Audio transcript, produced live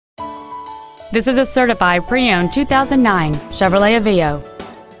This is a certified pre-owned 2009 Chevrolet Aveo.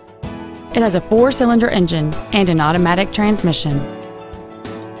 It has a 4-cylinder engine and an automatic transmission.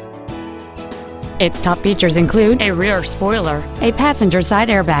 Its top features include a rear spoiler, a passenger side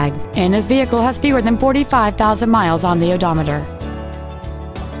airbag, and this vehicle has fewer than 45,000 miles on the odometer.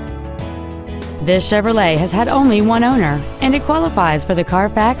 This Chevrolet has had only one owner, and it qualifies for the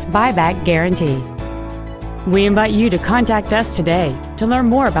Carfax buyback guarantee. We invite you to contact us today to learn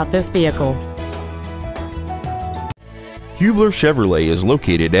more about this vehicle. Hubler Chevrolet is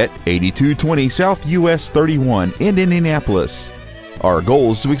located at 8220 South U.S. 31 in Indianapolis. Our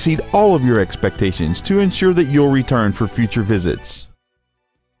goal is to exceed all of your expectations to ensure that you'll return for future visits.